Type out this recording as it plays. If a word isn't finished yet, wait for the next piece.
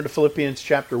To Philippians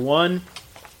chapter 1.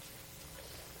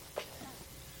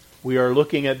 We are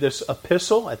looking at this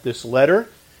epistle, at this letter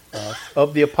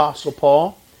of the Apostle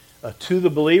Paul to the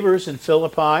believers in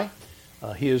Philippi.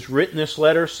 He has written this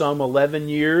letter some 11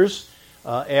 years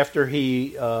after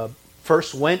he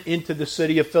first went into the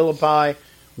city of Philippi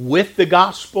with the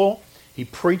gospel. He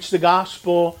preached the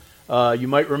gospel. You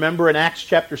might remember in Acts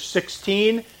chapter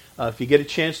 16, if you get a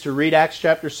chance to read Acts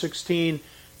chapter 16,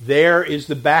 there is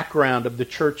the background of the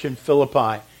church in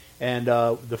Philippi and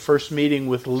the first meeting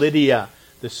with Lydia,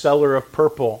 the seller of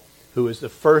purple, who is the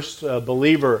first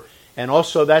believer. And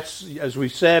also that's, as we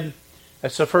said,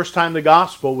 that's the first time the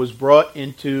gospel was brought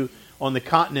into on the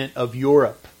continent of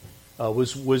Europe,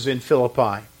 was in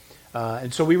Philippi.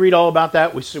 And so we read all about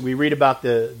that. We read about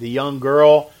the young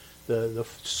girl, the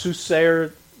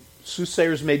soothsayers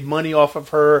made money off of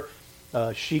her.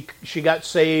 She got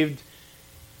saved,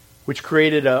 which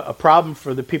created a problem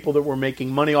for the people that were making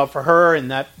money off of her,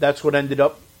 and that's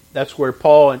where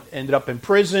Paul ended up in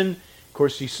prison. Of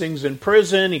course, he sings in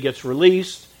prison, he gets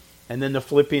released, and then the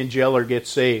Philippian jailer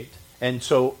gets saved. And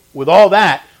so, with all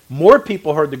that, more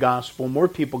people heard the gospel, more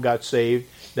people got saved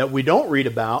that we don't read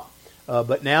about.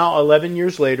 But now, 11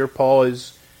 years later, Paul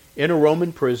is in a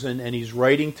Roman prison, and he's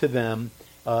writing to them,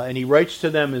 and he writes to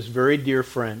them as very dear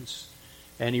friends,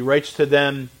 and he writes to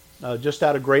them just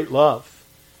out of great love.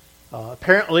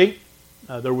 Apparently,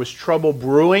 there was trouble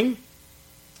brewing.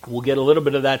 We'll get a little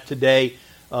bit of that today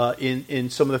in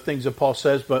some of the things that Paul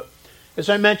says. But as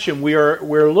I mentioned,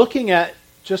 we're looking at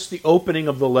just the opening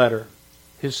of the letter,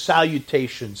 his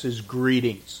salutations, his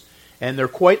greetings. And they're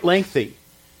quite lengthy,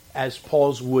 as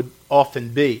Paul's would often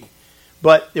be.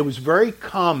 But it was very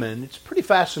common. It's pretty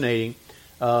fascinating.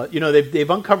 They've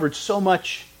uncovered so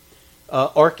much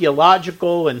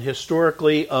archaeological and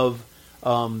historically of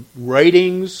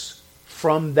writings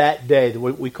from that day,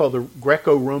 what we call the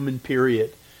Greco-Roman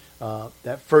period,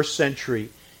 that first century.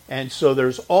 And so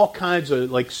there's all kinds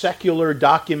of like secular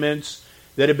documents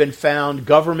that have been found,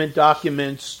 government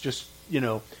documents, just,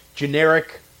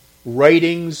 generic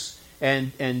writings.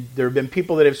 And there have been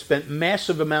people that have spent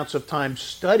massive amounts of time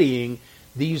studying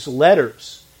these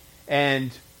letters.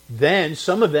 And then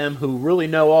some of them who really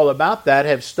know all about that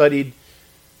have studied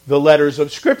the letters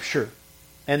of Scripture.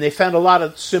 And they found a lot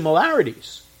of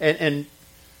similarities. And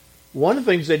one of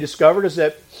the things they discovered is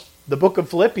that the book of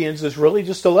Philippians is really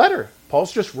just a letter.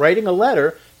 Paul's just writing a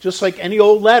letter, just like any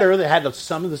old letter that had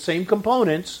some of the same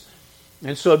components.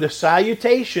 And so the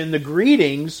salutation, the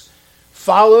greetings,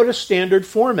 followed a standard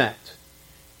format.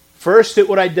 First, it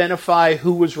would identify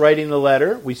who was writing the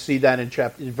letter. We see that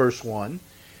in verse 1.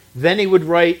 Then he would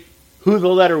write who the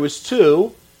letter was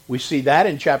to. We see that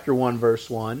in chapter 1, verse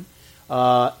 1.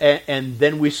 And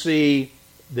then we see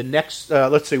the next,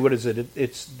 let's see, what is it?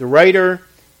 It's the writer,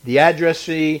 the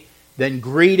addressee, then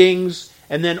greetings,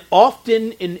 and then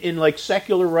often in like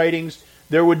secular writings,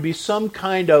 there would be some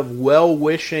kind of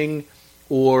well-wishing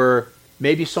or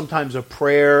maybe sometimes a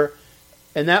prayer,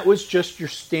 and that was just your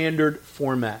standard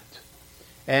format.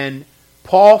 And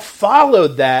Paul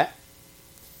followed that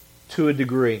to a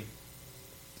degree.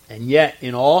 And yet,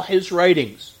 in all his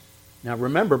writings, now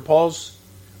remember, Paul's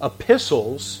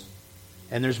epistles,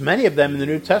 and there's many of them in the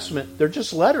New Testament, they're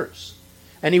just letters.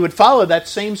 And he would follow that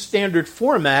same standard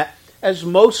format as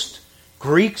most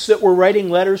Greeks that were writing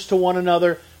letters to one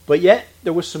another, but yet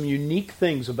there was some unique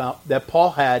things about that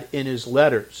Paul had in his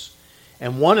letters.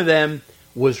 And one of them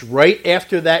was right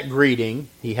after that greeting.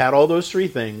 He had all those three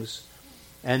things.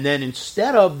 And then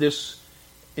instead of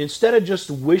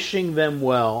just wishing them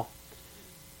well,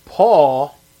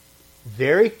 Paul,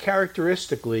 very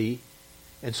characteristically,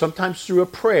 and sometimes through a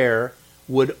prayer,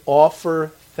 would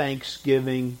offer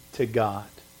thanksgiving to God.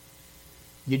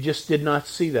 You just did not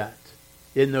see that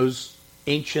in those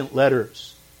ancient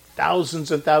letters. Thousands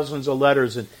and thousands of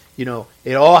letters, and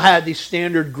it all had the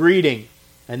standard greeting,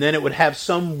 and then it would have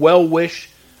some well wish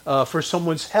for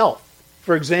someone's health.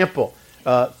 For example,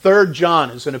 3 John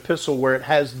is an epistle where it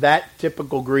has that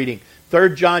typical greeting.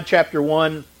 3 John chapter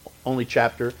 1, only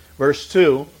chapter, verse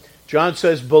 2, John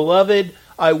says, "Beloved,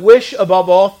 I wish above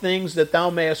all things that thou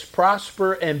mayest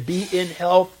prosper and be in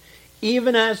health,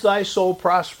 even as thy soul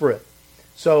prospereth."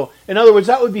 So, in other words,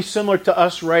 that would be similar to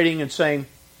us writing and saying,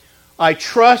 "I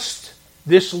trust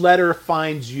this letter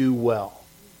finds you well."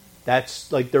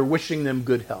 That's like they're wishing them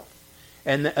good health.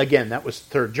 And again, that was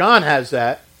 3 John has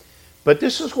that. But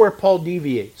this is where Paul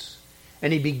deviates.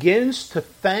 And he begins to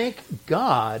thank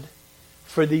God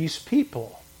for these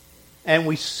people. And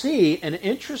we see an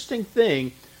interesting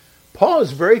thing. Paul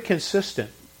is very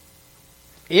consistent.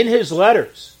 In his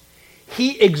letters,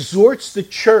 he exhorts the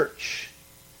church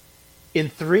in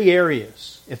three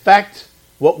areas. In fact,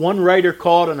 what one writer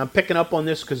called, and I'm picking up on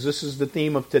this because this is the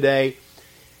theme of today,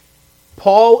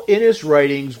 Paul in his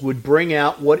writings would bring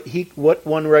out what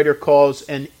one writer calls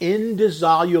an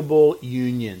indissoluble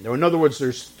union. Or in other words,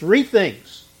 there's three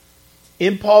things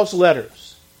in Paul's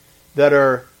letters that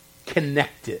are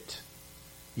connected.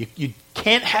 You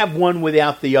can't have one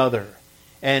without the other.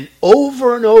 And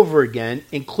over again,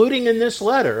 including in this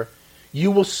letter, you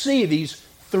will see these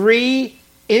three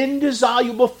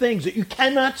indissoluble things that you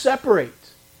cannot separate.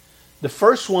 The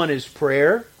first one is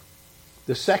prayer.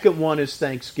 The second one is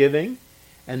thanksgiving.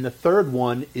 And the third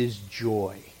one is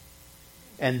joy.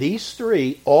 And these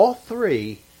three, all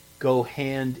three, go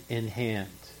hand in hand.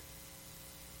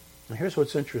 Now here's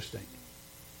what's interesting.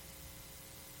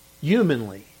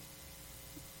 Humanly,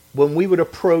 when we would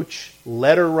approach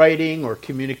letter writing or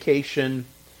communication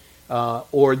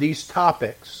or these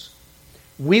topics,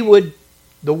 the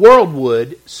world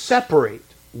would separate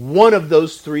one of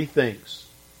those three things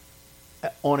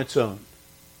on its own.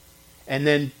 And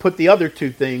then put the other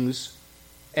two things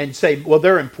and say, well,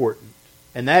 they're important.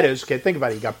 And that is, okay, think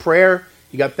about it. You got prayer,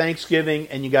 you got thanksgiving,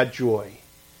 and you got joy.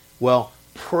 Well,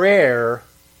 prayer,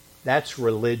 that's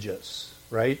religious,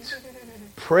 right?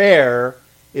 Prayer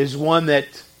is one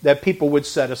that people would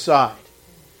set aside.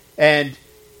 And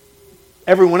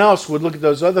everyone else would look at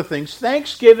those other things.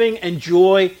 Thanksgiving and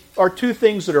joy are two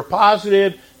things that are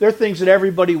positive. They're things that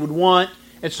everybody would want.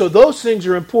 And so those things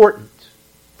are important.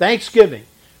 Thanksgiving,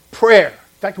 prayer.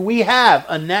 In fact, we have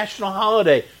a national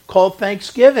holiday called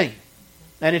Thanksgiving.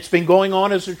 And it's been going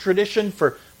on as a tradition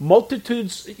for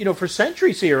multitudes, for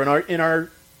centuries here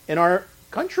in our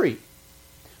country.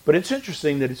 But it's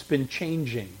interesting that it's been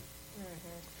changing.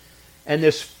 And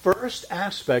this first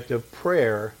aspect of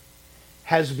prayer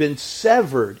has been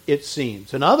severed, it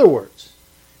seems. In other words,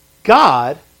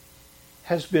 God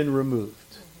has been removed.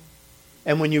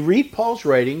 And when you read Paul's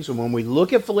writings, and when we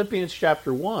look at Philippians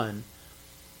chapter 1,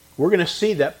 we're going to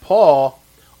see that Paul,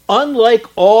 unlike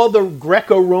all the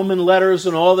Greco-Roman letters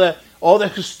and all the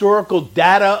historical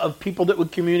data of people that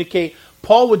would communicate,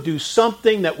 Paul would do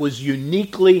something that was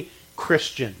uniquely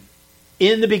Christian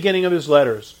in the beginning of his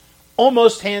letters.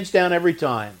 Almost hands down every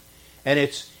time. And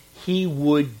it's, he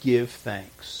would give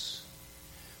thanks.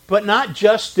 But not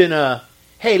just in a,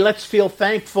 hey, let's feel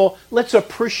thankful, let's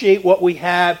appreciate what we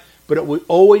have, but it would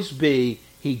always be,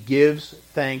 he gives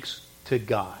thanks to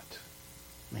God.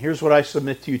 And here's what I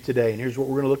submit to you today, and here's what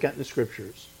we're going to look at in the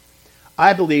Scriptures.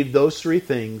 I believe those three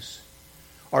things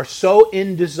are so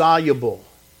indissoluble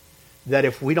that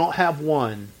if we don't have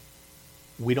one,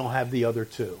 we don't have the other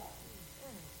two.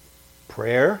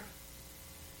 Prayer,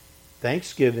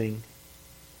 thanksgiving,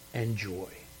 and joy.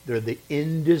 They're the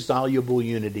indissoluble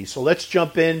unity. So let's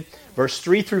jump in, verse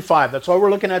 3 through 5. That's all we're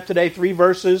looking at today, 3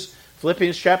 verses.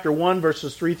 Philippians chapter 1,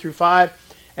 verses 3 through 5.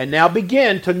 And now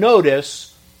begin to notice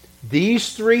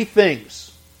these three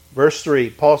things. Verse 3,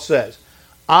 Paul says,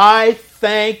 I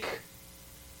thank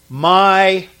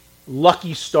my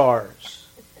lucky stars.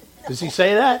 Does he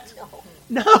say that?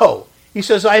 No. He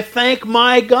says, I thank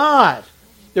my God.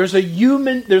 There's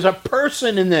a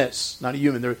person in this. Not a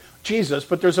human, Jesus,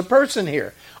 but there's a person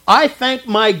here. I thank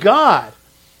my God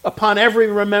upon every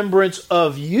remembrance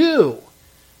of you.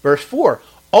 Verse 4,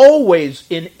 always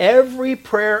in every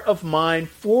prayer of mine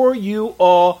for you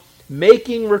all,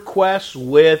 making requests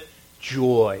with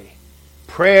joy.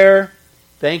 Prayer,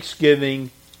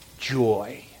 thanksgiving,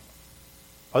 joy.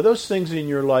 Are those things in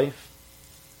your life?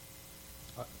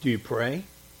 Do you pray?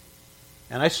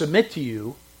 And I submit to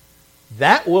you,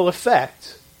 that will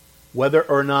affect whether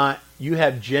or not you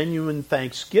have genuine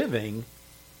thanksgiving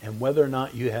and whether or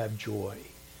not you have joy.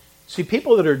 See,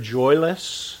 people that are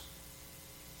joyless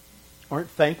aren't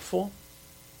thankful.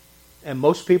 And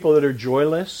most people that are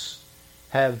joyless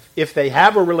have, if they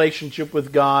have a relationship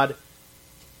with God,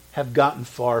 have gotten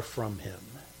far from Him.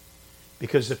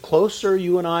 Because the closer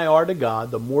you and I are to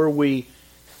God, the more we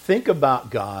think about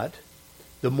God,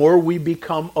 the more we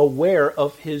become aware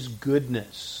of His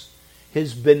goodness,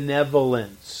 His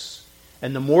benevolence.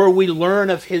 And the more we learn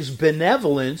of His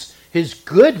benevolence, His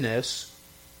goodness,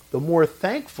 the more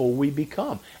thankful we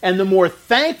become. And the more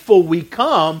thankful we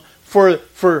come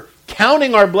for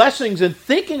counting our blessings and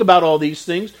thinking about all these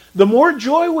things, the more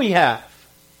joy we have.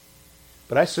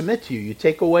 But I submit to you, you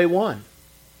take away one,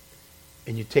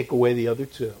 and you take away the other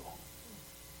two.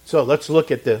 So let's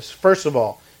look at this. First of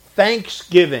all,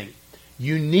 thanksgiving,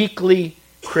 uniquely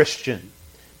Christian.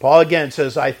 Paul again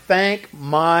says, I thank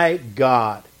my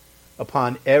God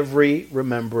upon every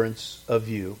remembrance of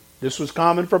you. This was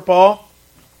common for Paul.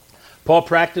 Paul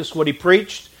practiced what he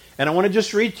preached. And I want to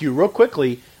just read to you real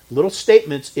quickly little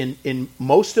statements in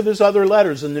most of his other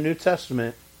letters in the New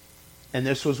Testament, and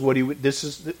this was what this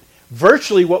is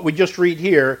virtually what we just read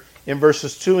here in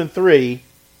verses 2 and 3,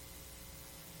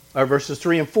 or verses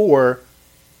 3 and 4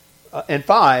 and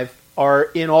 5 are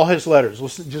in all his letters.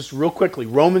 Listen just real quickly.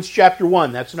 Romans chapter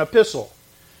 1, that's an epistle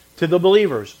to the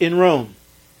believers in Rome.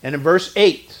 And in verse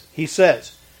 8, he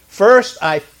says, "First,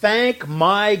 I thank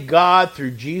my God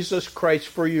through Jesus Christ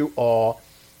for you all,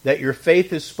 that your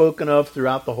faith is spoken of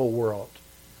throughout the whole world."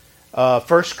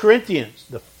 1 Corinthians,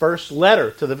 the first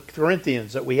letter to the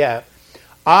Corinthians that we have.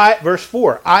 Verse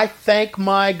 4, "I thank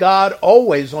my God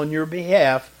always on your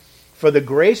behalf for the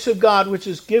grace of God which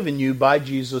is given you by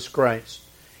Jesus Christ."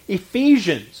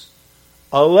 Ephesians,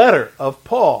 a letter of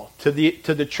Paul to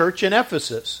the church in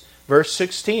Ephesus. Verse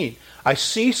 16,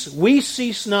 "We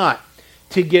cease not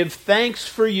to give thanks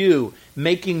for you,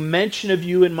 making mention of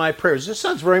you in my prayers." This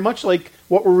sounds very much like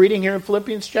what we're reading here in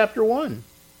Philippians chapter 1.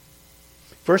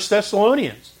 1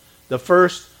 Thessalonians, the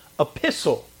first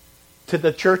epistle to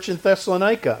the church in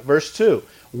Thessalonica. Verse 2,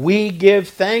 "We give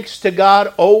thanks to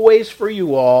God always for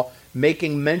you all,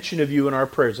 making mention of you in our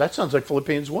prayers." That sounds like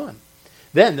Philippians 1.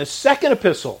 Then the second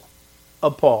epistle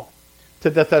of Paul to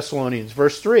the Thessalonians,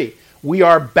 verse 3, "We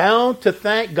are bound to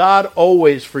thank God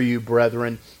always for you,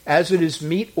 brethren, as it is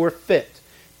meet or fit,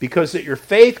 because that your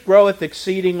faith groweth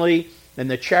exceedingly, and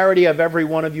the charity of every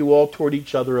one of you all toward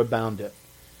each other aboundeth."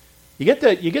 You get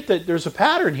that there's a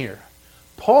pattern here.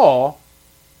 Paul,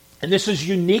 and this is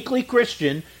uniquely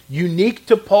Christian, unique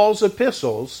to Paul's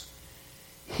epistles,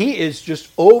 he is just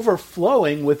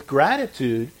overflowing with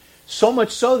gratitude, so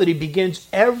much so that he begins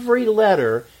every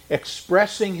letter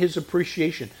expressing his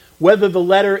appreciation. Whether the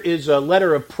letter is a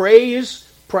letter of praise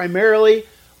primarily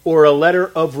or a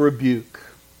letter of rebuke.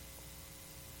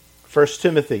 1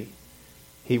 Timothy,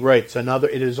 he writes,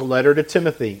 it is a letter to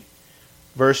Timothy.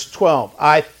 Verse 12,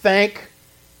 "I thank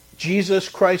Jesus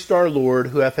Christ our Lord,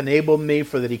 who hath enabled me,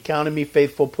 for that he counted me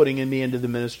faithful, putting in me into the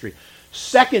ministry."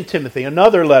 2 Timothy,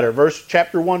 another letter,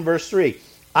 chapter 1, verse 3,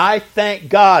 "I thank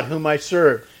God whom I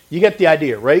serve." You get the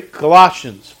idea, right?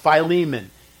 Colossians,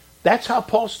 Philemon. That's how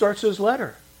Paul starts his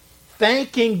letter.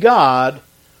 Thanking God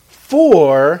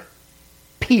for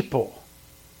people.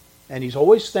 And he's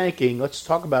always thanking, let's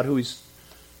talk about who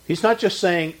he's not just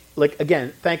saying, like,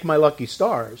 again, thank my lucky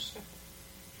stars.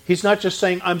 He's not just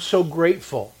saying, I'm so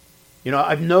grateful. You know,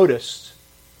 I've noticed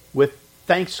with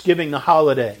Thanksgiving, the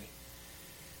holiday,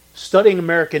 studying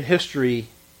American history,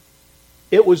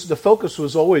 the focus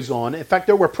was always on, in fact,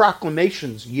 there were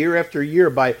proclamations year after year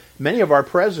by many of our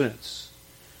presidents.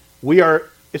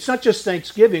 It's not just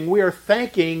Thanksgiving, we are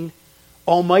thanking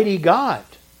Almighty God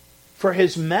for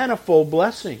his manifold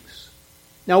blessings.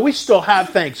 Now, we still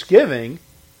have Thanksgiving.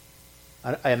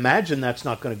 I imagine that's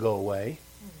not going to go away.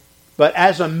 But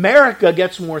as America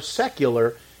gets more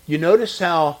secular, you notice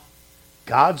how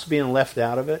God's being left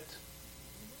out of it?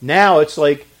 Now it's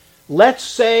like, let's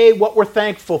say what we're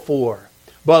thankful for,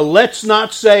 but let's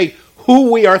not say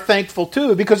who we are thankful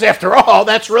to, because after all,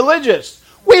 that's religious.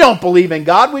 We don't believe in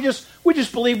God. We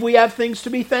just believe we have things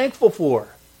to be thankful for.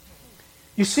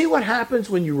 You see what happens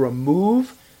when you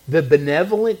remove the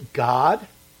benevolent God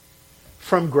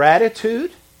from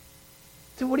gratitude?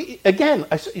 Again,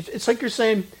 it's like you're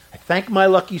saying, I thank my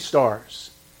lucky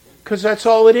stars. Because that's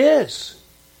all it is.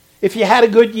 If you had a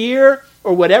good year,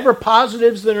 or whatever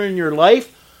positives that are in your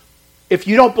life, if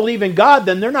you don't believe in God,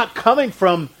 then they're not coming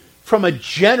from a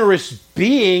generous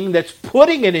being that's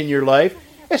putting it in your life.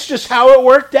 It's just how it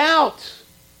worked out.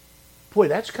 Boy,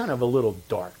 that's kind of a little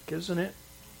dark, isn't it?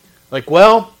 Like,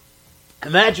 well,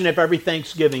 imagine if every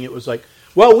Thanksgiving it was like,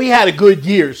 well, we had a good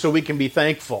year, so we can be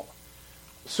thankful.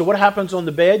 So what happens on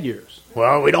the bad years?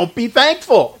 Well, we don't be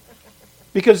thankful.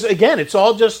 Because, again, it's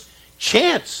all just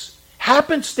chance,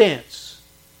 happenstance.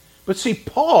 But see,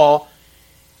 Paul,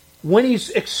 when he's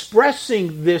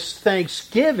expressing this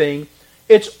thanksgiving,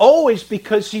 it's always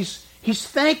because he's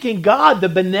thanking God, the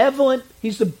benevolent,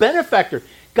 he's the benefactor.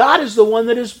 God is the one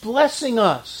that is blessing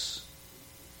us.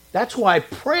 That's why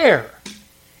prayer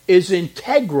is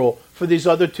integral for these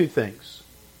other two things.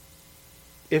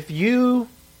 If you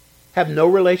have no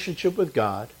relationship with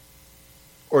God,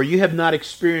 or you have not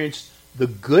experienced the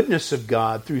goodness of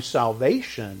God through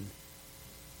salvation,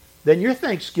 then your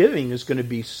thanksgiving is going to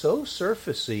be so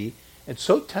surfacey and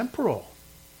so temporal,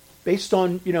 based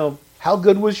on, how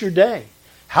good was your day?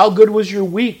 How good was your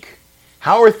week?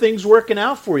 How are things working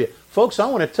out for you? Folks, I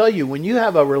want to tell you, when you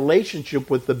have a relationship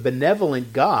with the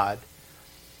benevolent God,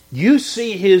 you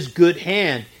see his good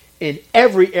hand in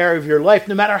every area of your life,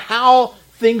 no matter how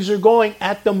things are going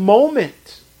at the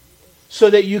moment, so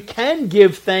that you can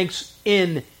give thanks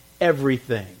in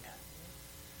everything.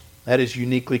 That is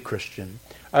uniquely Christian.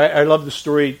 I love the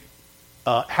story.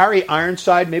 Harry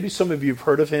Ironside, maybe some of you have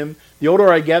heard of him. The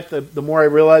older I get, the more I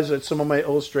realize that some of my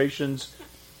illustrations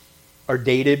are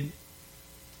dated.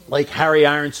 Like Harry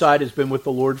Ironside has been with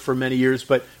the Lord for many years,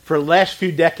 but for the last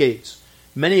few decades,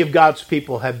 many of God's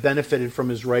people have benefited from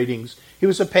his writings. He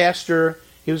was a pastor.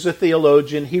 He was a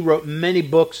theologian. He wrote many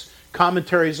books,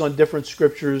 commentaries on different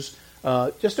scriptures.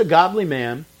 Just a godly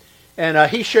man. And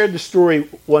he shared the story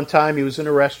one time. He was in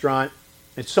a restaurant,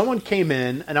 and someone came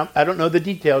in, and I don't know the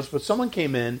details, but someone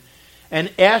came in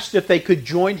and asked if they could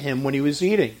join him when he was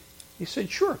eating. He said,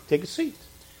 sure, take a seat.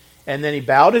 And then he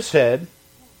bowed his head,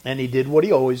 and he did what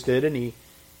he always did, and he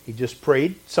just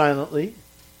prayed silently.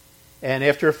 And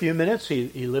after a few minutes, he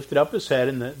lifted up his head,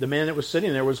 and the man that was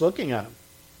sitting there was looking at him.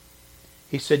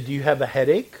 He said, do you have a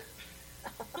headache?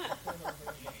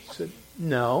 He said,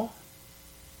 no.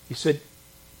 He said,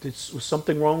 was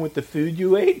something wrong with the food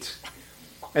you ate?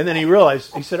 And then he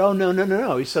realized, he said, oh,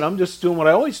 no. He said, I'm just doing what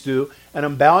I always do, and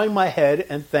I'm bowing my head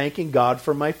and thanking God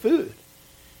for my food.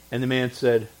 And the man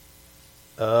said,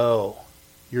 oh,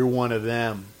 you're one of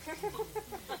them.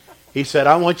 He said,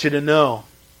 I want you to know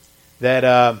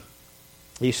that,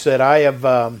 he said, I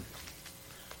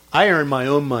earn my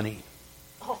own money.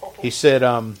 He said,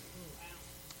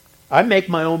 I make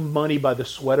my own money by the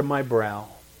sweat of my brow.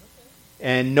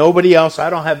 And nobody else, I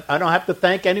don't have to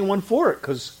thank anyone for it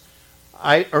because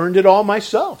I earned it all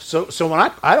myself. So when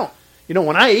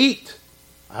when I eat,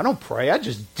 I don't pray. I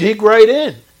just dig right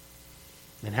in.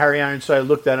 And Harry Ironside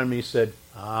looked at him and he said,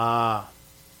 yeah,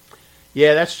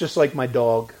 that's just like my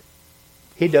dog.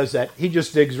 He does that. He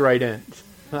just digs right in.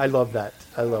 I love that.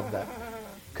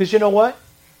 Because you know what?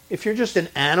 If you're just an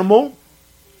animal,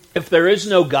 if there is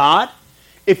no God,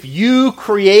 if you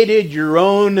created your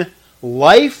own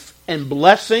life and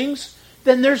blessings,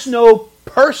 then there's no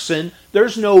person,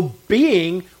 there's no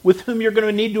being with whom you're going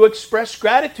to need to express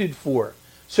gratitude for.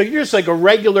 So you're just like a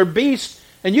regular beast,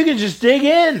 and you can just dig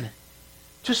in,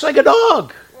 just like a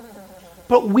dog.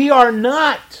 But we are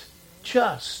not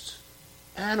just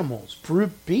animals,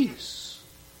 brute beasts.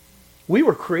 We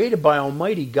were created by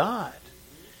Almighty God.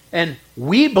 And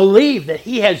we believe that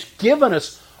He has given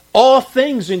us all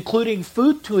things, including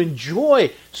food, to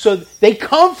enjoy. So they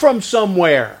come from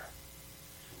somewhere.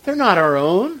 They're not our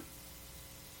own.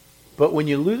 But when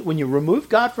you remove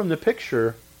God from the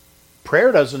picture,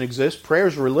 prayer doesn't exist. Prayer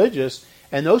is religious.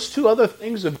 And those two other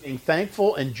things of being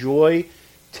thankful and joy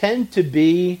tend to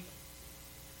be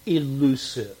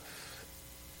elusive.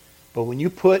 But when you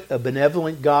put a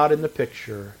benevolent God in the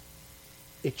picture,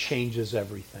 it changes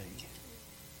everything.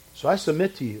 So I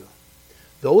submit to you,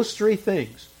 those three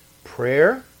things,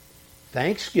 prayer,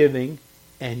 thanksgiving,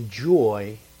 and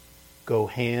joy, go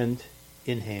hand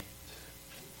in hand.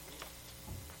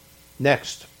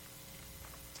 Next,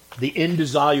 the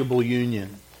indissoluble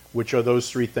union, which are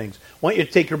those three things. I want you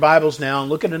to take your Bibles now and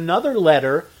look at another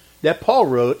letter that Paul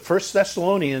wrote, 1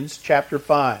 Thessalonians chapter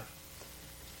 5.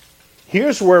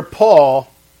 Here's where Paul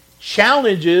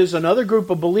challenges another group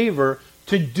of believers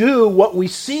to do what we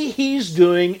see he's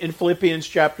doing in Philippians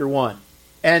chapter 1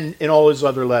 and in all his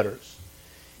other letters.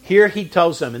 Here he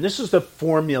tells them, and this is the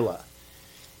formula.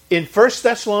 In 1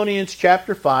 Thessalonians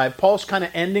chapter 5, Paul's kind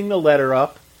of ending the letter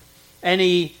up, and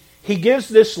he gives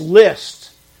this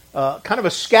list, kind of a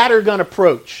scattergun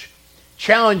approach,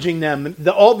 challenging them,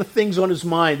 all the things on his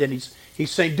mind, and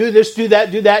he's saying, do this, do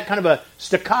that, kind of a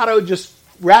staccato, just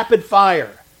rapid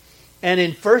fire. And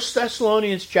in 1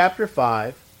 Thessalonians chapter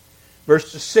 5,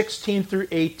 verses 16 through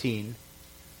 18,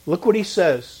 look what he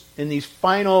says in these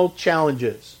final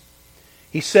challenges.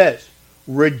 He says,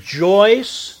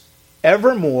 rejoice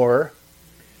evermore,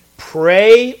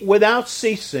 pray without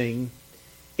ceasing,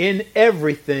 in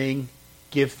everything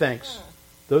give thanks.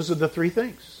 Those are the three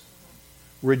things.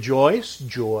 Rejoice,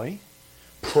 joy,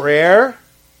 prayer,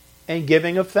 and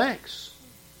giving of thanks.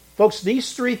 Folks,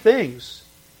 these three things,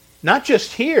 not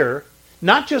just here,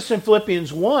 not just in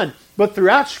Philippians 1, but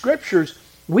throughout Scriptures,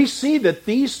 we see that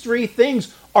these three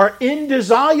things are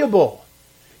indissoluble.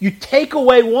 You take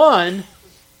away one,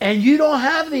 and you don't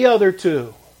have the other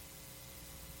two.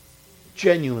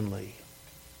 Genuinely.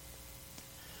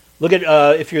 Look at,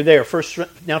 if you're there,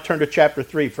 now turn to chapter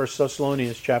 3, 1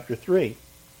 Thessalonians chapter 3.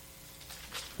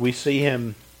 We see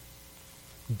him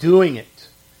doing it.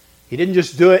 He didn't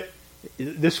just do it,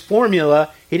 this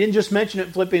formula, he didn't just mention it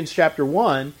in Philippians chapter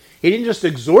 1. He didn't just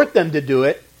exhort them to do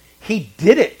it. He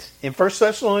did it in 1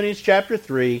 Thessalonians chapter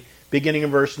 3, beginning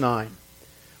in verse 9.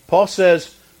 Paul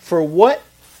says, for what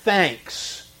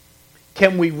thanks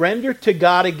can we render to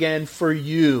God again for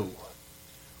you,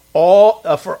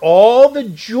 for all the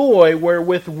joy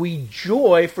wherewith we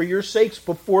joy for your sakes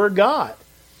before God,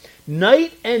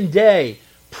 night and day,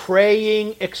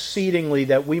 praying exceedingly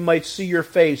that we might see your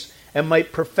face and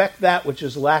might perfect that which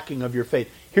is lacking of your faith.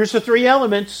 Here's the three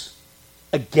elements,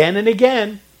 again and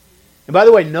again. And by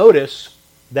the way, notice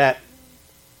that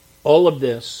all of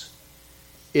this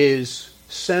is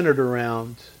centered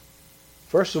around,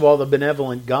 first of all, the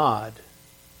benevolent God,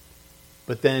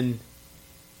 but then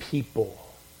people.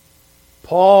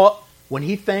 Paul, when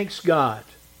he thanks God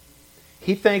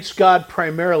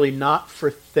primarily not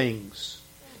for things.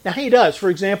 Now he does, for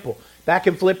example, back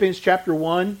in Philippians chapter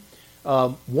 1,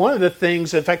 one of the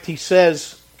things, in fact, he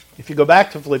says, if you go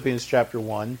back to Philippians chapter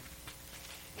 1,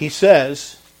 he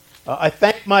says, I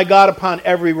thank my God upon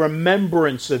every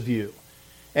remembrance of you.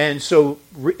 And so,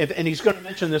 and he's going to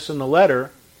mention this in the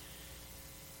letter,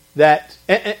 that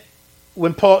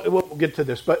when Paul, we'll get to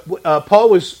this, but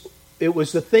it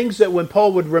was the things that when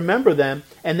Paul would remember them,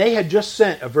 and they had just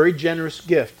sent a very generous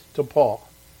gift to Paul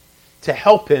to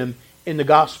help him in the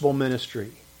gospel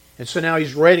ministry. And so now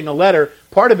he's writing a letter.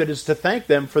 Part of it is to thank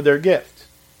them for their gift.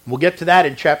 We'll get to that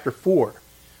in chapter 4,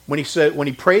 when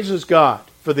he praises God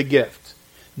for the gift.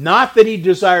 Not that he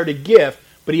desired a gift,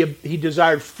 but he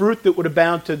desired fruit that would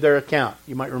abound to their account.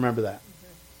 You might remember that.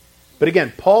 But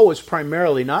again, Paul was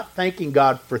primarily not thanking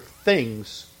God for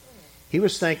things. He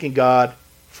was thanking God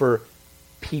for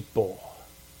people.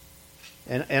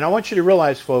 And I want you to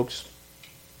realize, folks,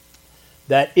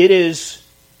 that it is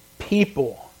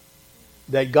people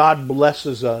that God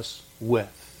blesses us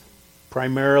with.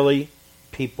 Primarily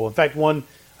people. In fact,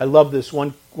 I love this.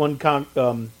 One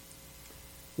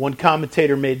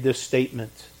commentator made this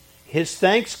statement. His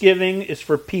thanksgiving is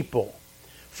for people,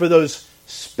 for those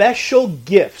special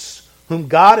gifts whom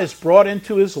God has brought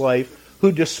into his life,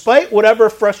 who despite whatever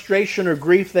frustration or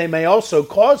grief they may also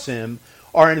cause him,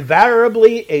 are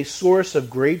invariably a source of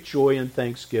great joy and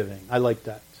thanksgiving. I like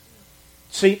that.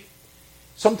 See,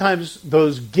 sometimes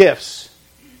those gifts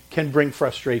can bring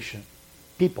frustration.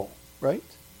 People, right?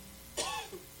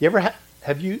 You ever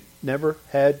have you never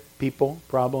had people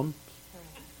problems?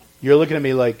 You're looking at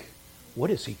me like, what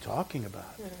is he talking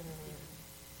about?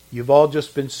 You've all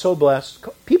just been so blessed.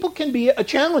 People can be a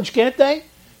challenge, can't they?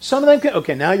 Some of them can,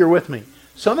 okay, now you're with me.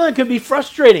 Some of them can be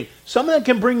frustrating. Some of them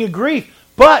can bring you grief.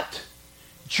 But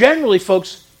generally,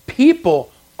 folks,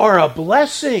 people are a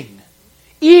blessing.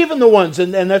 Even the ones,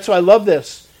 and that's why I love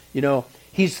this. You know,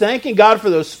 he's thanking God for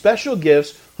those special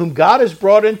gifts whom God has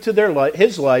brought into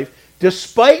his life,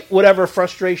 despite whatever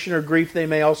frustration or grief they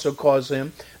may also cause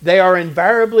him. They are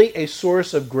invariably a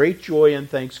source of great joy and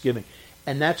thanksgiving.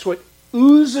 And that's what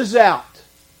oozes out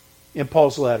in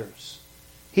Paul's letters.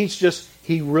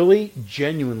 He really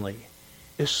genuinely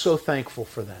is so thankful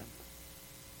for them.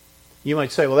 You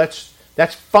might say, well,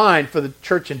 that's fine for the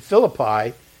church in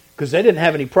Philippi because they didn't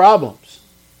have any problems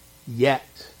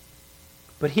yet.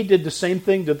 But he did the same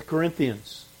thing to the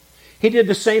Corinthians. He did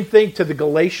the same thing to the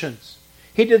Galatians.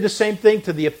 He did the same thing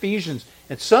to the Ephesians.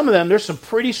 And some of them, there's some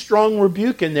pretty strong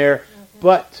rebuke in there,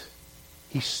 but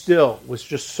he still was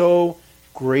just so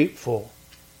grateful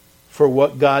for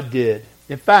what God did.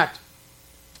 In fact,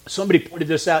 somebody pointed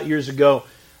this out years ago,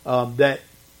 that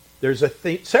there's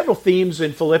several themes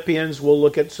in Philippians. We'll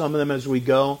look at some of them as we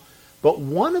go. But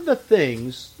one of the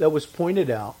things that was pointed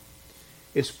out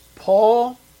is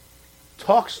Paul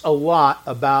talks a lot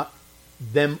about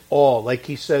them all. Like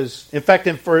he says, in fact,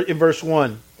 in verse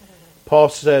 1, Paul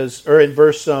says, or in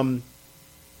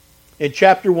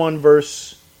chapter 1,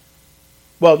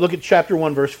 look at chapter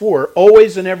 1, verse 4.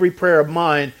 Always in every prayer of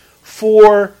mine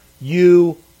for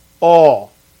you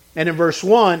all. And in verse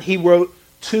 1, he wrote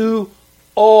to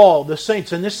all the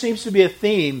saints. And this seems to be a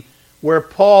theme where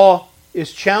Paul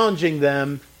is challenging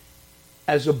them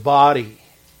as a body.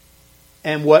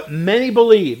 And what many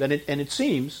believe, and it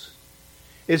seems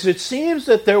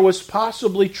that there was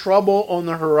possibly trouble on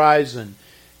the horizon.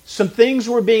 Some things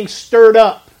were being stirred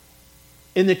up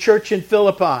in the church in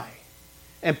Philippi.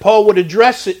 And Paul would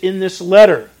address it in this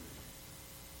letter.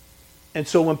 And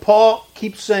so when Paul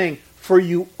keeps saying, for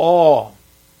you all,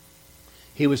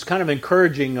 he was kind of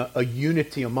encouraging a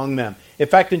unity among them. In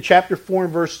fact, in chapter 4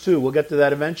 and verse 2, we'll get to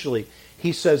that eventually,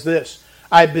 he says this,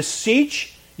 I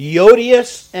beseech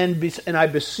Euodias and I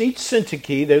beseech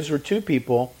Syntyche, those were two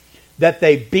people, that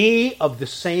they be of the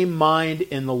same mind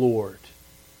in the Lord.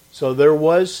 So there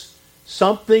was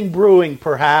something brewing,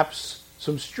 perhaps,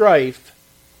 some strife,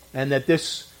 and that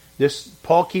this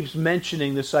Paul keeps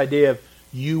mentioning this idea of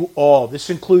you all. This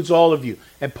includes all of you.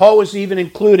 And Paul was even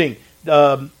including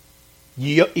Euodias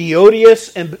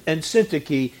and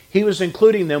Syntyche. He was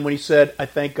including them when he said, I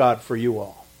thank God for you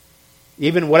all.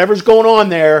 even whatever's going on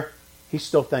there, he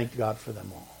still thanked God for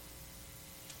them all.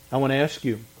 I want to ask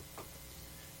you,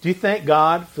 do you thank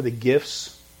God for the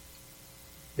gifts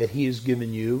that he has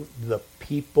given you, the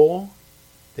people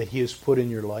that he has put in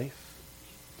your life?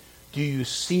 Do you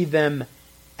see them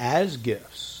as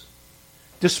gifts?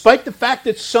 Despite the fact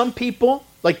that some people,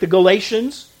 like the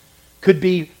Galatians, could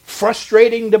be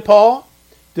frustrating to Paul,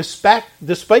 despite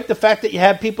the fact that you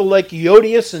have people like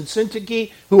Euodias and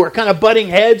Syntyche who are kind of butting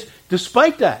heads,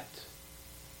 despite that,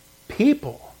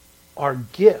 people are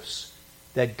gifts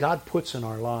that God puts in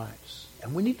our lives.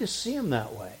 And we need to see them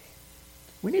that way.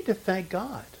 We need to thank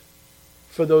God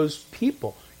for those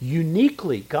people.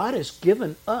 Uniquely, God has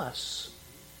given us.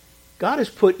 God has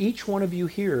put each one of you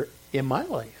here in my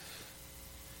life.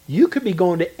 You could be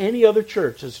going to any other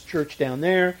church. There's a church down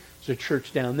there. There's a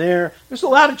church down there. There's a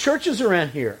lot of churches around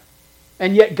here.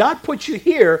 And yet God put you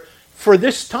here for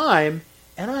this time,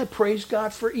 and I praise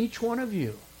God for each one of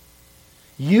you.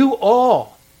 You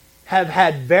all have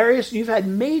had you've had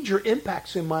major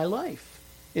impacts in my life.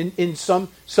 In some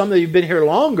that you've been here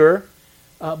longer,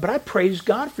 but I praise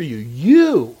God for you.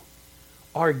 You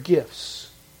are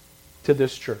gifts to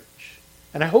this church.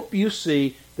 And I hope you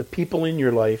see the people in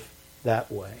your life that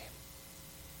way.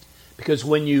 Because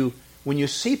when you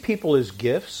see people as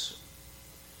gifts,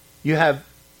 you have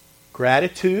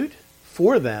gratitude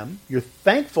for them, you're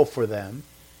thankful for them,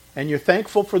 and you're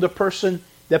thankful for the person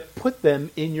that put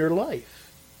them in your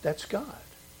life. That's God.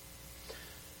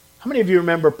 How many of you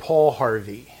remember Paul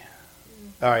Harvey?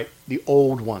 All right, the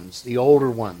older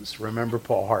ones remember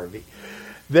Paul Harvey.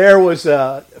 There was,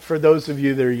 for those of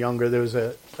you that are younger, there was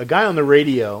a guy on the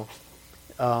radio.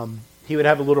 He would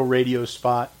have a little radio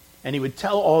spot, and he would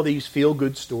tell all these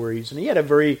feel-good stories. And he had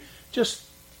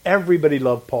everybody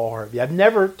loved Paul Harvey. I've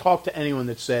never talked to anyone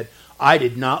that said, I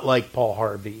did not like Paul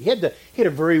Harvey. He had a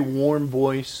very warm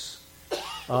voice.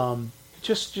 And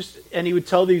he would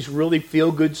tell these really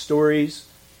feel-good stories.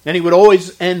 And he would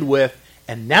always end with,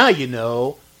 and now you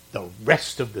know the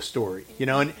rest of the story.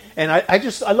 And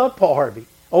I love Paul Harvey.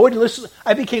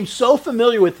 I became so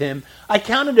familiar with him, I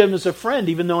counted him as a friend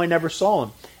even though I never saw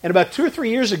him. And about 2 or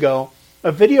 3 years ago,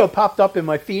 a video popped up in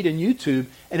my feed in YouTube,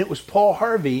 and it was Paul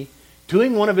Harvey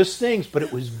doing one of his things, but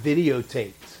it was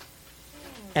videotaped.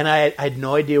 And I had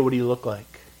no idea what he looked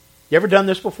like. You ever done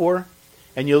this before?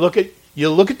 And you look at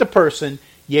the person,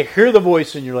 you hear the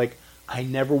voice, and you're like, I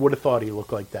never would have thought he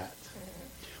looked like that.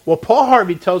 Well, Paul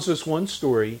Harvey tells us one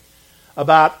story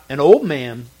about an old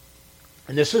man,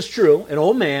 and this is true, an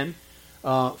old man,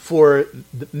 towards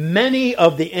the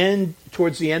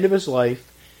end of his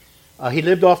life, he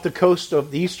lived off the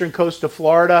eastern coast of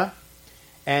Florida,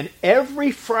 and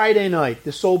every Friday night,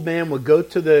 this old man would go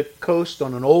to the coast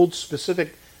on an old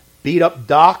specific beat-up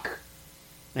dock,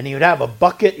 and he would have a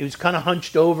bucket. He was kind of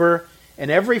hunched over,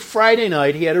 and every Friday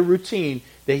night, he had a routine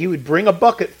that he would bring a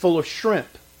bucket full of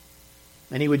shrimp,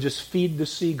 and he would just feed the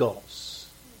seagulls.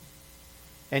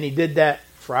 And he did that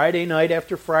Friday night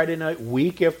after Friday night,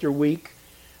 week after week,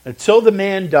 until the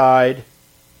man died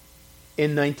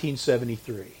in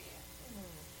 1973.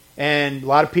 And a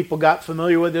lot of people got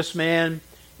familiar with this man.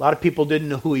 A lot of people didn't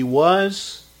know who he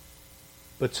was,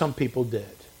 but some people did.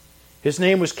 His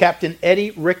name was Captain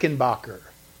Eddie Rickenbacker,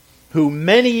 who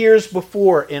many years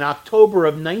before, in October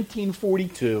of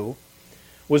 1942,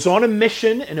 was on a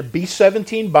mission in a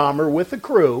B-17 bomber with a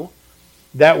crew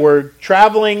that were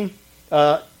traveling,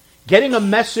 getting a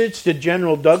message to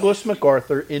General Douglas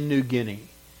MacArthur in New Guinea.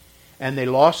 And they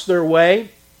lost their way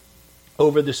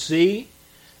over the sea.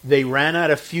 They ran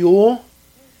out of fuel.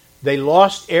 They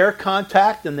lost air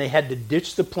contact, and they had to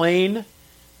ditch the plane.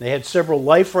 They had several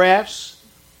life rafts.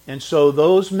 And so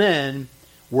those men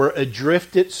were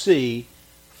adrift at sea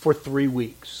for 3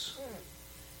 weeks.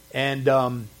 And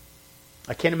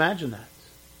I can't imagine that.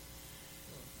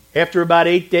 After about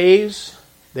 8 days,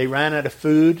 they ran out of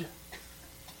food,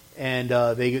 and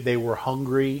they were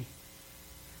hungry.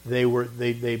 They had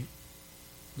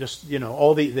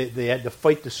to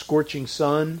fight the scorching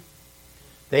sun.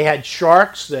 They had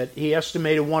sharks that he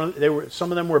estimated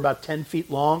some of them were about 10 feet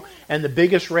long, and the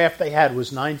biggest raft they had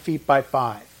was 9 feet by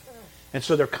 5. And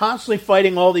so they're constantly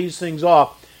fighting all these things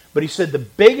off. But he said the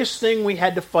biggest thing we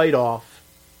had to fight off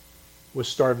was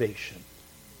starvation.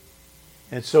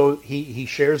 And so he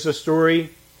shares the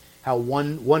story how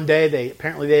one day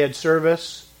they had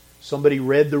service. Somebody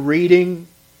read the reading.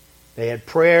 They had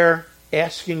prayer,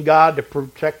 asking God to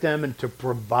protect them and to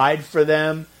provide for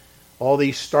them, all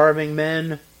these starving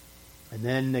men. And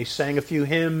then they sang a few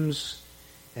hymns,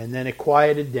 and then it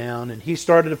quieted down, and he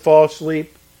started to fall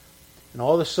asleep. And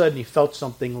all of a sudden, he felt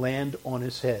something land on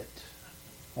his head,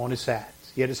 on his hat.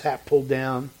 He had his hat pulled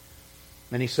down,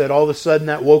 And he said all of a sudden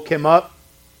that woke him up.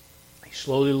 He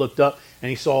slowly looked up and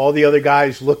he saw all the other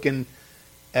guys looking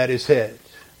at his head.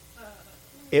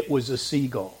 It was a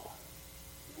seagull.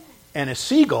 And a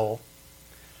seagull,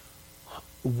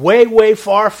 way, way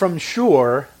far from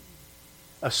shore,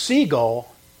 a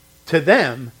seagull to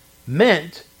them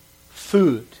meant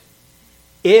food.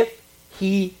 If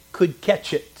he could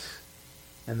catch it.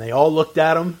 And they all looked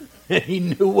at him and he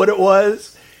knew what it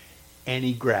was and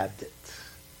he grabbed it.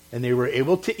 And they were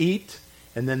able to eat,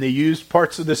 and then they used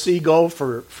parts of the seagull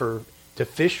to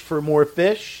fish for more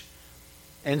fish.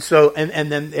 And so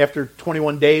and then after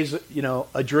 21 days,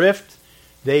 adrift,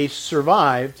 they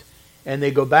survived, and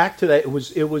they go back to that.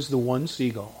 It was the one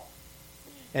seagull.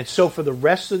 And so for the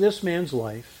rest of this man's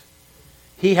life,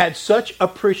 he had such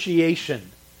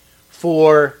appreciation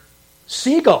for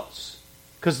seagulls,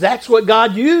 because that's what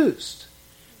God used,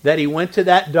 that he went to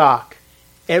that dock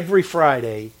every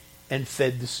Friday and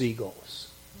fed the seagulls.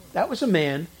 That was a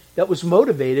man that was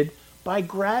motivated by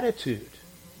gratitude.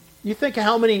 You think of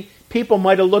how many people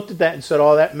might have looked at that and said,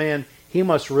 oh, that man, he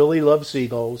must really love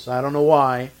seagulls. I don't know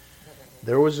why.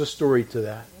 There was a story to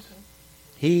that.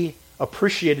 He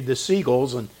appreciated the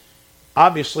seagulls and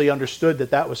obviously understood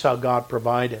that that was how God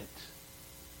provided.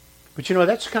 But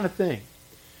that's the kind of thing.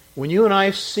 When you and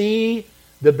I see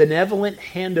the benevolent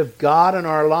hand of God in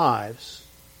our lives,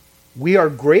 we are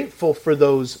grateful for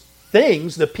those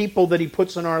things, the people that he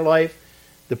puts in our life,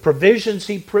 the provisions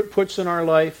he puts in our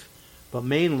life, but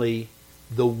mainly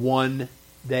the one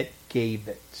that gave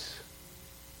it.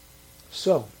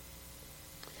 So,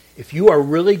 if you are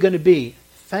really going to be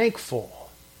thankful,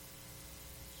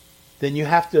 then you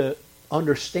have to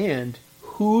understand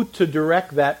who to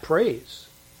direct that praise.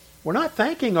 We're not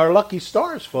thanking our lucky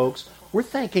stars, folks. We're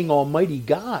thanking Almighty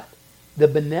God, the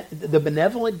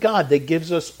benevolent God that gives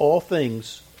us all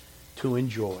things to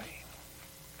enjoy.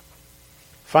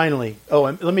 Finally,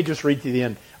 let me just read to the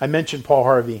end. I mentioned Paul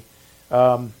Harvey.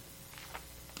 I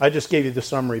just gave you the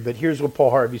summary, but here's what Paul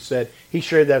Harvey said. He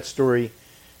shared that story,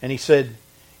 and he said,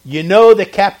 that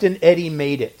Captain Eddie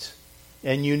made it,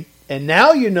 and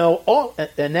now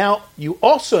you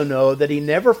also know that he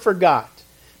never forgot,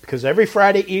 because every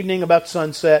Friday evening about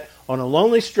sunset, on a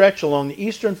lonely stretch along the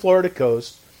eastern Florida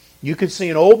coast, you could see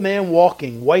an old man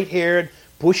walking, white-haired,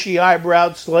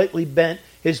 bushy-eyebrowed, slightly bent.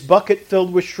 His bucket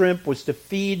filled with shrimp was to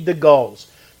feed the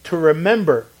gulls, to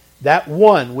remember that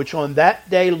one which on that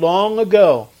day long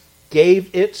ago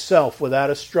gave itself without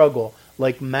a struggle,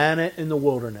 like manna in the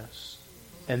wilderness.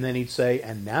 And then he'd say,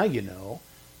 and now you know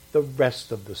the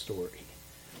rest of the story.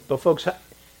 But folks,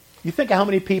 you think of how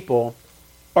many people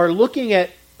are looking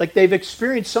at, like they've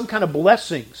experienced some kind of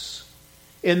blessings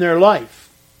in their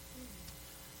life,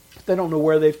 but they don't know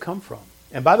where they've come from.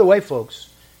 And by the way, folks,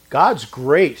 God's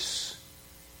grace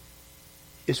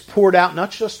is poured out not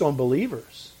just on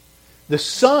believers. The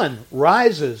sun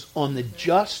rises on the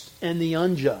just and the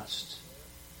unjust.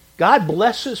 God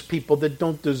blesses people that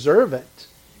don't deserve it,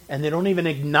 and they don't even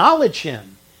acknowledge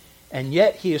him. And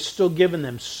yet he has still given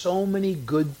them so many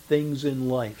good things in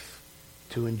life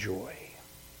to enjoy.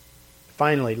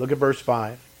 Finally, look at verse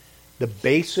 5. The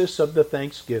basis of the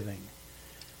thanksgiving.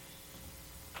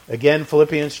 Again,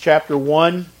 Philippians chapter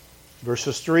 1,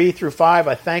 verses 3 through 5.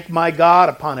 I thank my God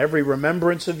upon every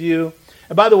remembrance of you.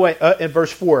 And by the way, in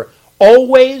verse 4,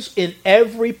 always in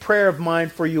every prayer of mine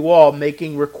for you all,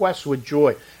 making requests with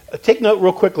joy. Take note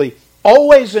real quickly.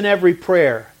 Always in every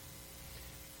prayer.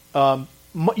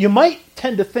 You might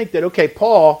tend to think that, okay,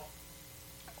 Paul,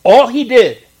 all he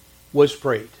did was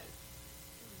prayed.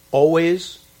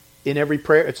 Always in every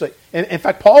prayer. It's like, in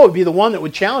fact, Paul would be the one that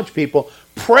would challenge people,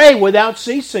 pray without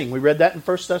ceasing. We read that in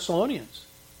 1 Thessalonians.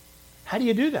 How do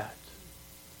you do that?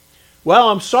 Well,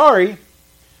 I'm sorry,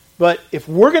 but if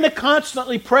we're going to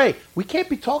constantly pray, we can't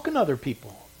be talking to other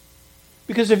people.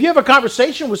 Because if you have a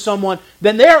conversation with someone,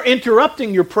 then they're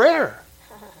interrupting your prayer.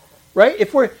 Right?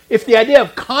 If the idea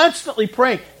of constantly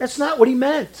praying, that's not what he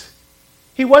meant.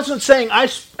 He wasn't saying, I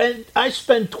spend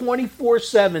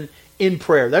 24/7 in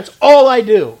prayer. That's all I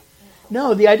do.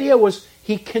 No, the idea was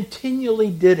he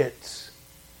continually did it.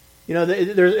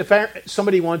 If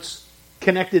somebody once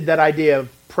connected that idea of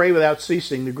pray without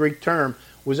ceasing, the Greek term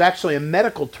was actually a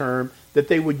medical term that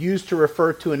they would use to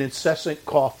refer to an incessant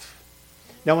cough.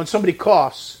 Now, when somebody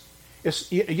coughs, an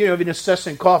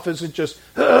incessant cough isn't just,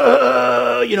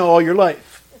 all your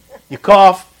life. You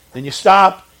cough, then you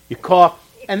stop, you cough.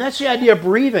 And that's the idea of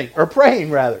breathing, or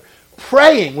praying rather.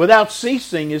 Praying without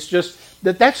ceasing is just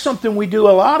that's something we do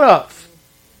a lot of.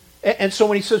 And so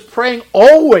when he says praying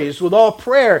always with all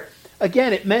prayer,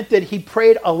 again, it meant that he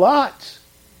prayed a lot.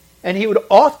 And he would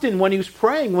often, when he was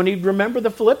praying, when he'd remember the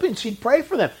Philippians, he'd pray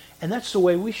for them. And that's the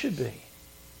way we should be.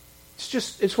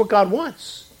 It's what God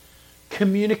wants.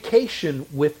 Communication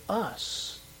with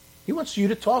us. He wants you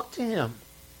to talk to Him.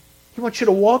 He wants you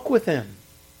to walk with Him.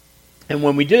 And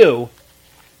when we do,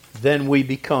 then we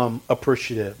become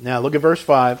appreciative. Now look at verse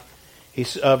 5.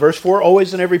 Verse 4,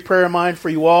 always in every prayer of mine for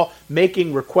you all,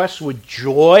 making requests with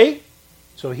joy.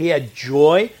 So he had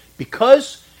joy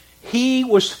because he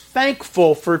was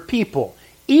thankful for people.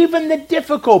 Even the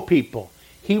difficult people,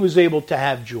 he was able to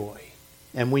have joy.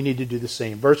 And we need to do the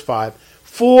same. Verse 5,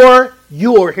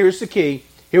 here's the key,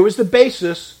 here was the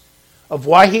basis of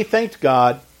why he thanked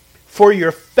God, for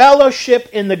your fellowship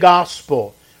in the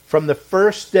gospel from the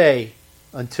first day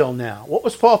until now. What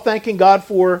was Paul thanking God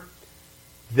for?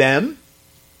 Them,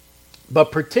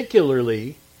 but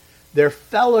particularly their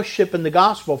fellowship in the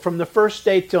gospel from the first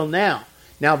day till now.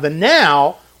 Now, the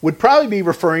now would probably be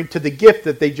referring to the gift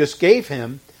that they just gave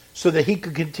him so that he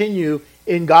could continue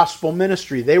in gospel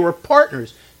ministry. They were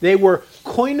partners. They were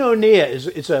koinonia.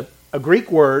 It's a Greek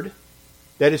word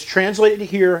that is translated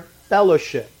here,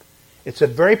 fellowship. It's a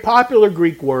very popular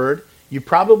Greek word. You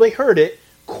probably heard it.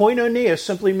 Koinonia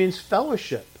simply means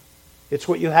fellowship. It's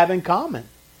what you have in common.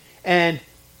 And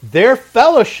their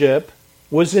fellowship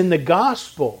was in the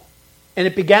gospel. And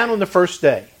it began on the first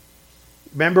day.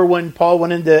 Remember when Paul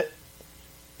went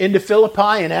into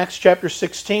Philippi in Acts chapter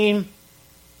 16?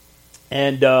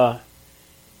 And I'm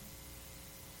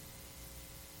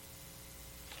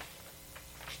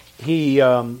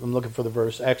looking for the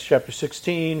verse. Acts chapter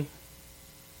 16.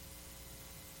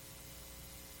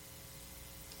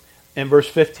 And verse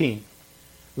 15.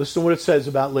 Listen to what it says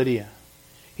about Lydia.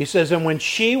 He says, and when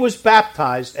she was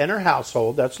baptized and her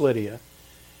household, that's Lydia,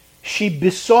 she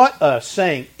besought us,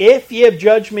 saying, if ye have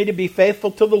judged me to be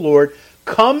faithful to the Lord,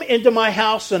 come into my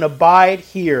house and abide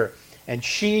here. And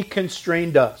she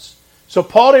constrained us. So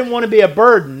Paul didn't want to be a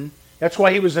burden. That's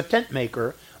why he was a tent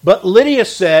maker. But Lydia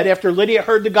said, after Lydia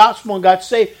heard the gospel and got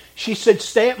saved, she said,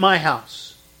 stay at my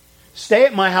house. Stay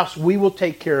at my house. We will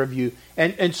take care of you.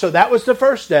 And so that was the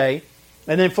first day.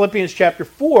 And then Philippians chapter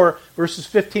 4, verses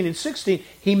 15 and 16,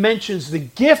 he mentions the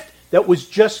gift that was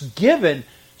just given.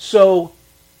 So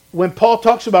when Paul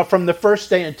talks about from the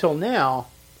first day until now,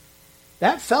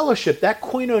 that fellowship, that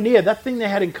koinonia, that thing they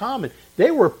had in common, they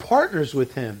were partners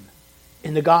with him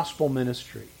in the gospel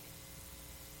ministry.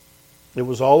 It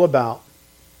was all about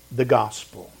the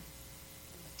gospel.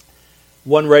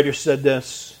 One writer said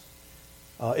this,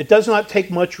 it does not take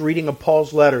much reading of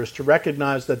Paul's letters to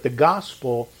recognize that the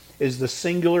gospel is the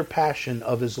singular passion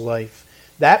of his life.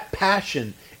 That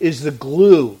passion is the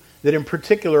glue that in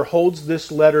particular holds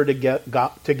this letter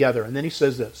together. And then he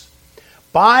says this,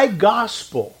 by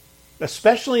gospel,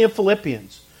 especially in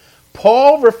Philippians,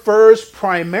 Paul refers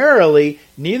primarily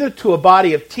neither to a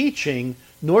body of teaching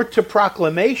nor to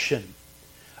proclamation.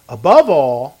 Above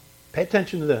all, pay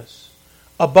attention to this,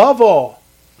 above all,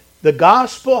 the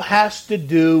gospel has to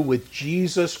do with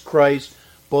Jesus Christ,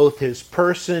 both his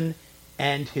person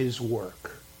and his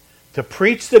work. To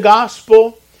preach the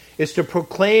gospel is to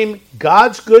proclaim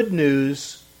God's good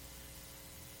news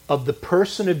of the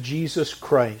person of Jesus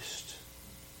Christ.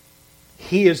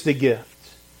 He is the gift.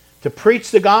 To preach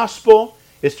the gospel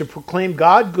is to proclaim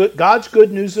God's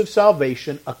good news of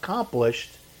salvation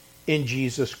accomplished in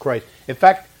Jesus Christ. In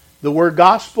fact, the word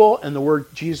gospel and the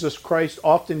word Jesus Christ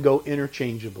often go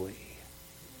interchangeably.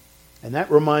 And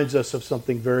that reminds us of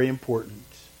something very important.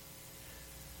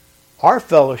 Our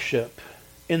fellowship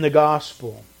in the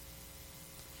gospel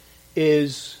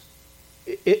it's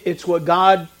what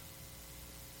God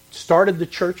started the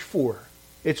church for.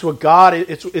 It's what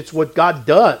God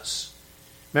does.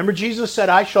 Remember Jesus said,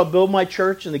 I shall build my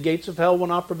church and the gates of hell will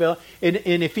not prevail.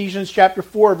 In Ephesians chapter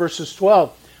 4, verses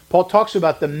 12, Paul talks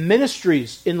about the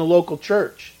ministries in the local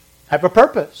church have a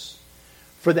purpose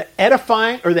for the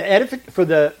edifying or for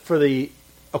the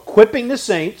equipping the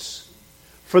saints,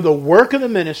 for the work of the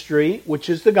ministry, which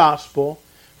is the gospel,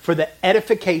 for the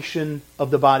edification of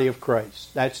the body of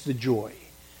Christ. That's the joy.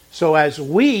 So as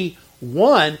you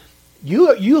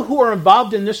who are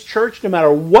involved in this church, no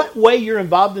matter what way you're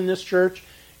involved in this church,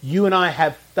 you and I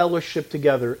have fellowship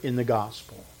together in the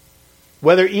gospel.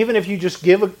 Whether even if you just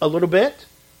give a little bit,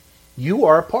 you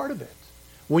are a part of it.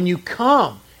 When you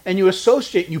come and you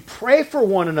associate, you pray for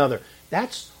one another,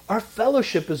 that's our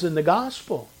fellowship is in the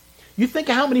gospel. You think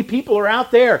of how many people are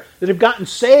out there that have gotten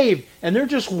saved and they're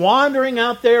just wandering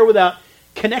out there without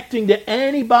connecting to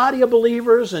any body of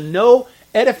believers and no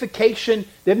edification.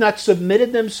 They've not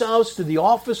submitted themselves to the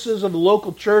offices of the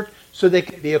local church so they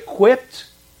can be equipped.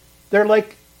 They're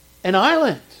like an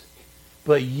island.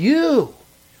 But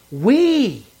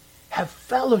we have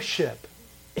fellowship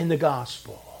in the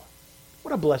gospel.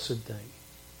 What a blessed thing.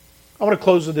 I want to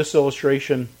close with this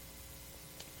illustration.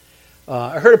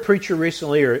 I heard a preacher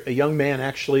recently, or a young man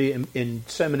actually in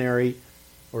seminary,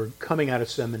 or coming out of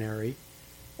seminary,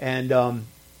 and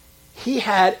he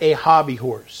had a hobby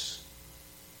horse,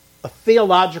 a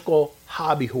theological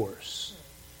hobby horse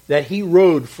that he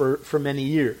rode for many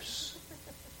years.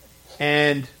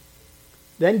 And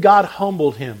then God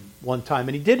humbled him one time,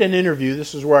 and he did an interview.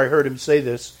 This is where I heard him say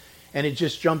this, and it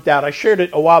just jumped out. I shared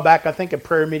it a while back, I think, at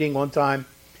prayer meeting one time.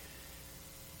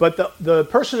 But the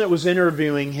person that was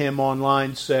interviewing him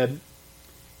online said,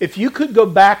 if you could go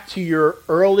back to your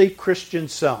early Christian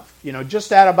self,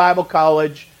 just out of Bible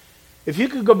college, if you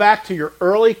could go back to your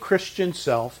early Christian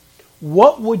self,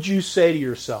 what would you say to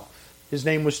yourself? His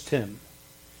name was Tim.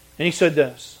 And he said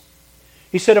this.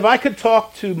 He said, if I could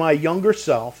talk to my younger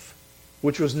self,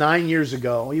 which was 9 years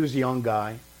ago, he was a young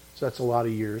guy, so that's a lot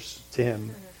of years to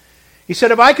him. He said,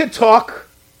 if I could talk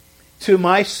to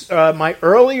my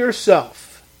earlier self,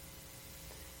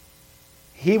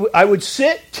 I would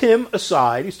sit Tim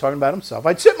aside. He's talking about himself.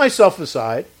 I'd sit myself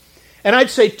aside, and I'd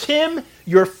say, Tim,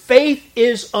 your faith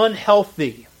is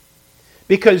unhealthy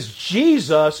because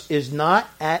Jesus is not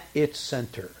at its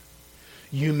center.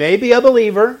 You may be a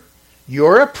believer,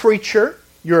 you're a preacher,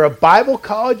 you're a Bible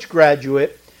college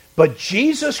graduate, but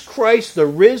Jesus Christ, the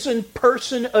risen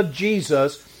person of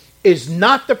Jesus, is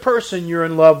not the person you're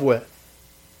in love with.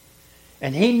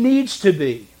 And he needs to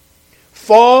be.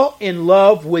 Fall in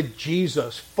love with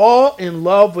Jesus. Fall in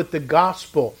love with the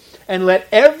gospel. And let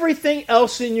everything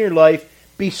else in your life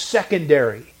be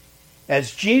secondary.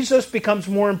 As Jesus becomes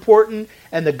more important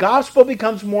and the gospel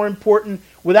becomes more important,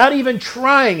 without even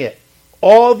trying it,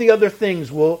 all the other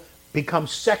things will become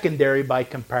secondary by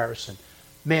comparison.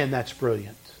 Man, that's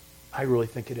brilliant. I really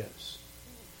think it is.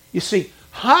 You see,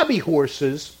 hobby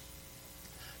horses,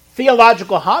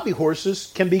 theological hobby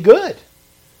horses, can be good.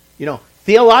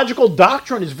 Theological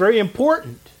doctrine is very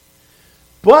important.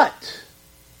 But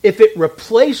if it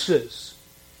replaces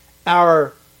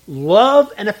our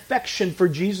love and affection for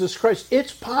Jesus Christ,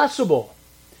 it's possible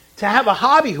to have a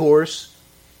hobby horse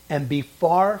and be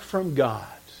far from God.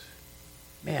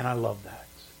 Man, I love that.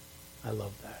 I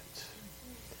love that.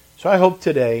 So I hope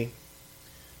today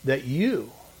that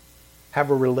you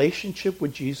have a relationship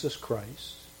with Jesus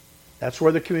Christ. That's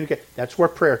where that's where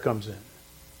prayer comes in.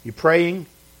 You praying.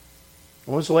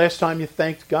 When was the last time you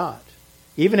thanked God?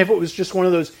 Even if it was just one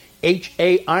of those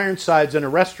H.A. Ironsides in a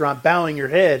restaurant bowing your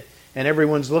head and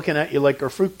everyone's looking at you like a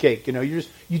fruitcake. You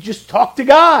just talk to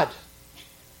God.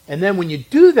 And then when you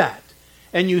do that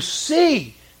and you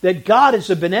see that God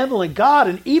is a benevolent God,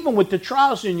 and even with the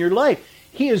trials in your life,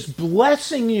 He is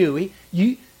blessing you.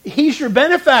 He's your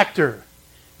benefactor.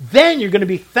 Then you're going to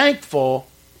be thankful.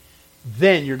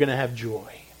 Then you're going to have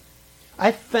joy.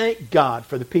 I thank God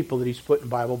for the people that He's put in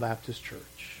Bible Baptist Church.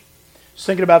 I was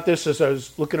thinking about this as I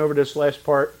was looking over this last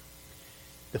part.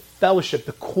 The fellowship,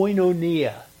 the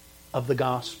koinonia of the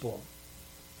gospel.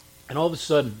 And all of a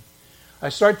sudden, I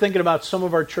started thinking about some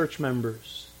of our church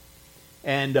members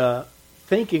and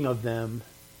thinking of them.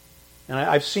 And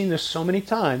I've seen this so many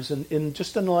times in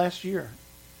just in the last year,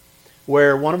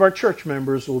 where one of our church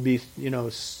members will be,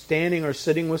 standing or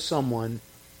sitting with someone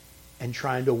and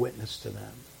trying to witness to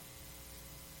them.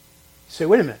 Say,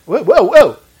 wait a minute.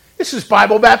 Whoa. This is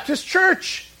Bible Baptist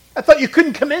Church. I thought you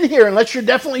couldn't come in here unless you're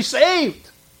definitely saved.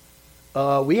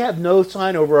 We have no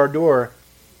sign over our door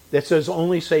that says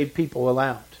only saved people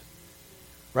allowed.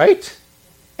 Right?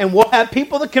 And we'll have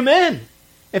people that come in.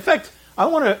 In fact, I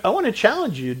want to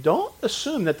challenge you. Don't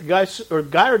assume that the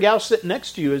guy or gal sitting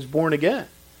next to you is born again.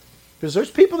 Because there's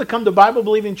people that come to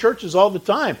Bible-believing churches all the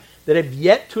time that have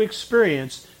yet to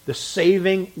experience the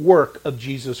saving work of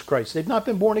Jesus Christ. They've not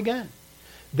been born again.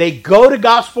 They go to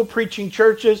gospel-preaching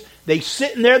churches. They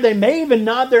sit in there. They may even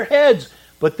nod their heads.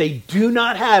 But they do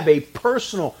not have a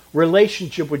personal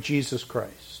relationship with Jesus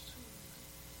Christ.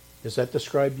 Does that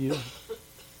describe you?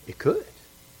 It could.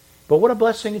 But what a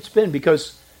blessing it's been,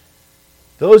 because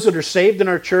those that are saved in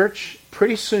our church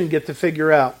pretty soon get to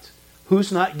figure out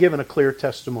who's not given a clear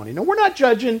testimony. Now, we're not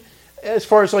judging as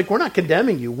far as we're not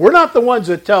condemning you. We're not the ones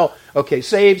that tell, okay,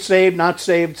 saved, not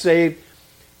saved, saved.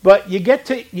 But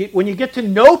when you get to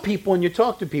know people and you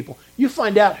talk to people, you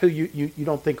find out who you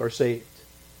don't think are saved.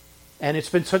 And it's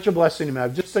been such a blessing to me.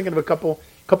 I'm just thinking of a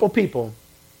couple people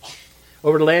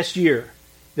over the last year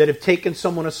that have taken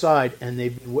someone aside and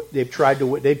they've tried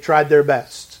their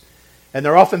best. And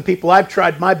they're often people I've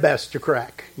tried my best to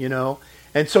crack,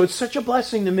 And so it's such a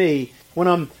blessing to me when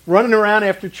I'm running around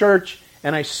after church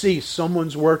and I see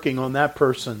someone's working on that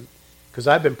person because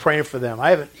I've been praying for them. I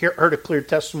haven't heard a clear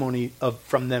testimony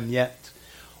from them yet.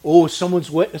 Oh,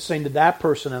 someone's witnessing to that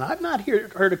person, and I've not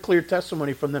heard a clear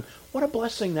testimony from them. What a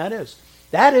blessing that is.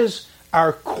 That is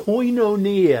our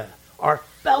koinonia, our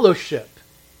fellowship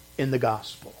in the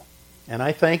gospel. And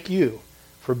I thank you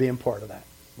for being part of that.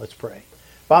 Let's pray.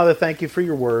 Father, thank you for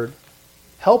your word.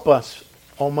 Help us,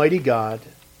 Almighty God,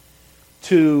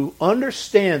 to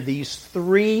understand these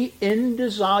three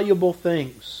indissoluble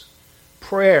things: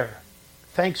 prayer,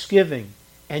 thanksgiving,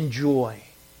 and joy.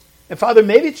 And Father,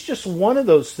 maybe it's just one of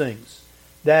those things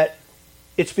that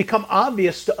it's become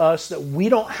obvious to us that we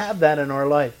don't have that in our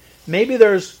life. Maybe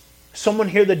there's someone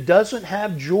here that doesn't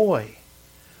have joy,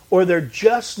 or they're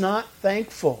just not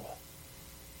thankful.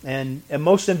 And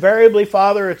most invariably,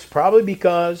 Father, it's probably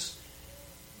because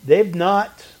they've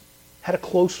not had a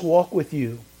close walk with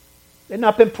you. They've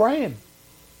not been praying.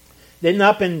 They've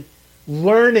not been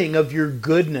learning of your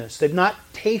goodness. They've not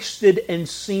tasted and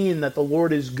seen that the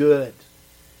Lord is good.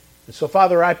 And so,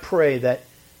 Father, I pray that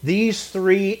these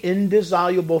three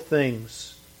indissoluble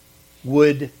things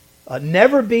would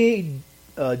never be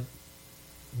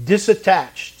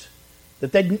disattached,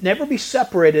 that they'd never be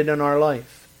separated in our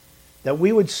life, that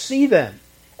we would see them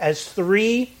as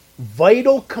three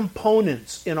vital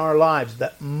components in our lives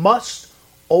that must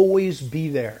always be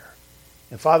there.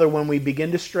 And Father, when we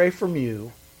begin to stray from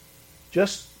you,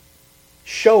 just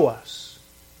show us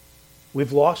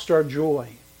we've lost our joy.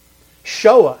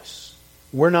 Show us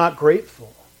we're not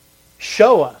grateful.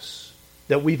 Show us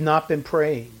that we've not been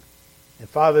praying. And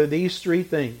Father, these three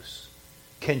things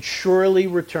can surely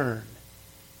return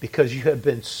because you have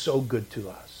been so good to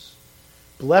us.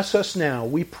 Bless us now,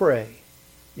 we pray,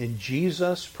 in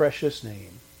Jesus' precious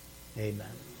name. Amen.